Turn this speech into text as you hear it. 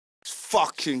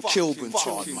fucking kilburn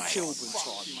time, mate.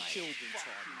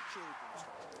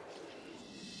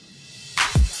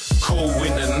 Cold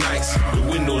winter nights, the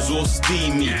windows all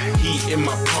steamy. Heat in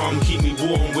my palm, keep me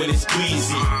warm when it's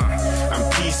breezy. I'm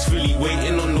peacefully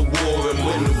waiting on the war, and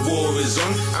when the war is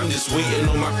on, I'm just waiting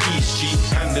on my peace sheet.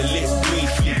 Handle it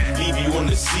briefly, leave you on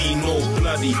the sea, no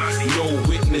bloody, no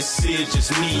witnesses,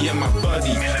 just me and my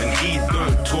buddy. And he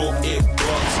don't talk, it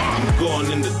barks. I'm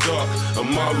gone in the dark, a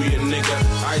Mario nigga,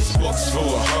 icebox for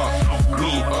a heart.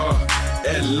 We are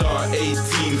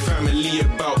LR18, family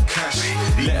about cash.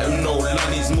 Let them know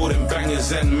Lunny's more than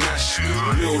bangers and mash.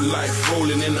 Real life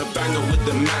rolling in a banger with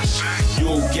the mash.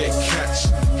 You'll get catch,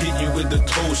 hit you with the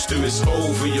toaster. It's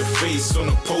over your face on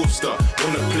a poster.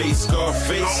 Wanna play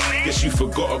Scarface? Guess you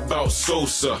forgot about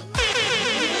Sosa.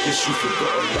 Guess you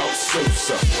forgot about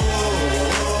Sosa.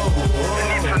 They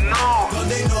need to know. Cause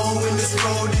they know in this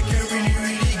road it can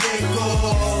really get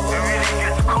cold. It really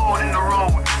gets cold in the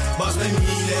road. But let me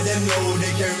let them know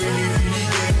they can really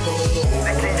get cold.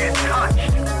 They can get touched,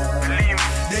 believe me.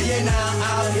 They ain't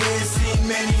out here seen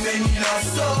many lost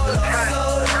souls.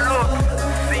 Look,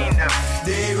 seen them.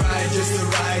 They ride just to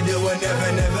ride, they will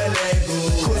never let go.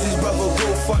 Cause his brother go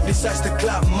fuck, decides to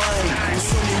clap mine.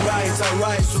 It's only right, I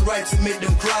rise, so right to make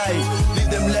them cry. Leave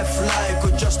them left lie,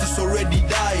 cause justice already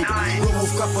died. Roll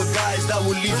with couple guys that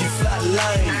will leave you flat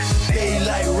line.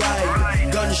 Daylight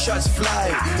ride, gunshots fly.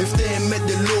 If they ain't met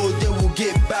the Lord, they will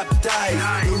get baptized.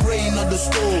 The rain on the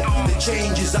storm, the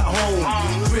change is at home.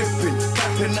 Gripping,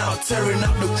 capping out, tearing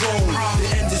out the chrome. The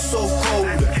end is so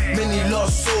cold, many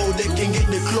lost souls, they can get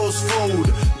their clothes fold.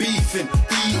 Beefing,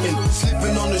 eating,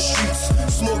 sleeping on the streets.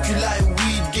 Smoke you like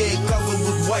weed, get covered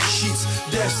with white sheets.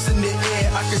 Death's in the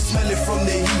air, I can smell it from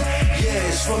the heat. Yeah,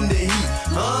 it's from the heat.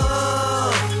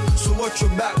 So watch your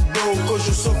back, bro, cause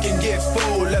your soul can get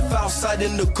full. Left outside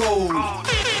in the cold.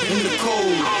 In the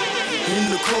cold. In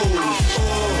the cold.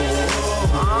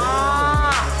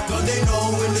 Cause they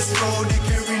know in this road they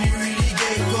can really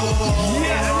get cold.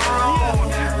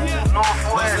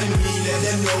 Northwest. Let me let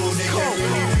them know they can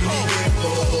really get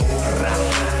cold.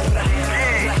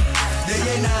 They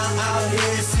ain't out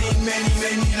here seen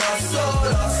many lost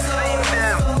souls. Seen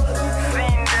them.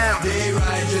 They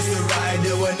ride just to ride,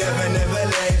 they will never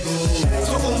let go.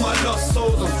 To all my lost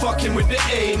souls, I'm fucking with the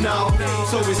A now.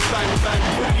 So it's bang bang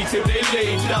boogie till they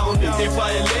lay down. If they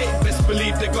violate, best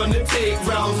believe they're gonna take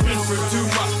rounds. Been through too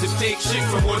much to take shit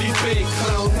from all these fake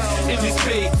clowns. In this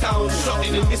fake town,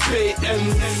 shotting in this fake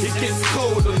ends. It gets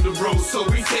cold on the road, so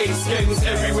we take skins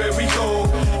everywhere we go.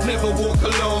 Never walk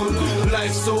alone.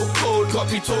 Life's so cold,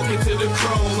 got me talking to the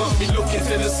chrome. Got me looking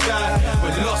to the sky,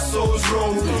 when lost souls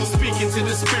roam. Speaking to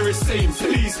the spirit, saying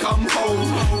please come home.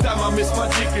 Damn, I miss my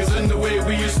jiggers and the way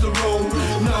we used to roll.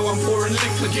 Now I'm pouring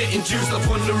liquor, getting juiced up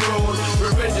on the road.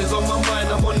 Revenge is on my mind,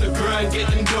 I'm on the grind,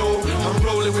 getting dough. I'm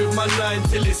rolling with my nine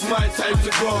till it's my time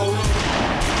to go.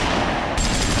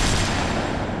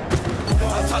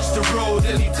 I touch the road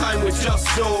anytime with just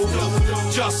know.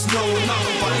 Just know,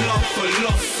 nothing but love for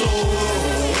lost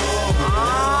souls.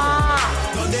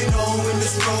 Cause they know in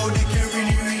this road they can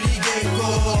really get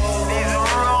cold. These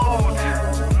roads,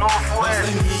 Northwest.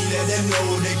 Let me let them know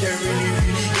they can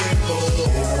really get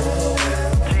cold.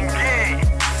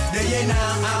 They ain't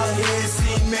out here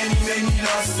seen many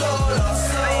lost souls.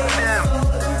 Seen them.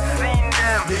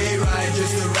 They ride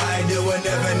just to ride, they will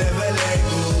never let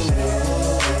go.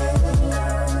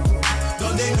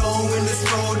 Don't they know in this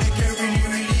road they can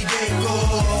really get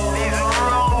cold. These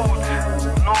roads,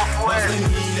 Northwest. Let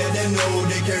me let them know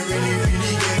they can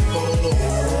really get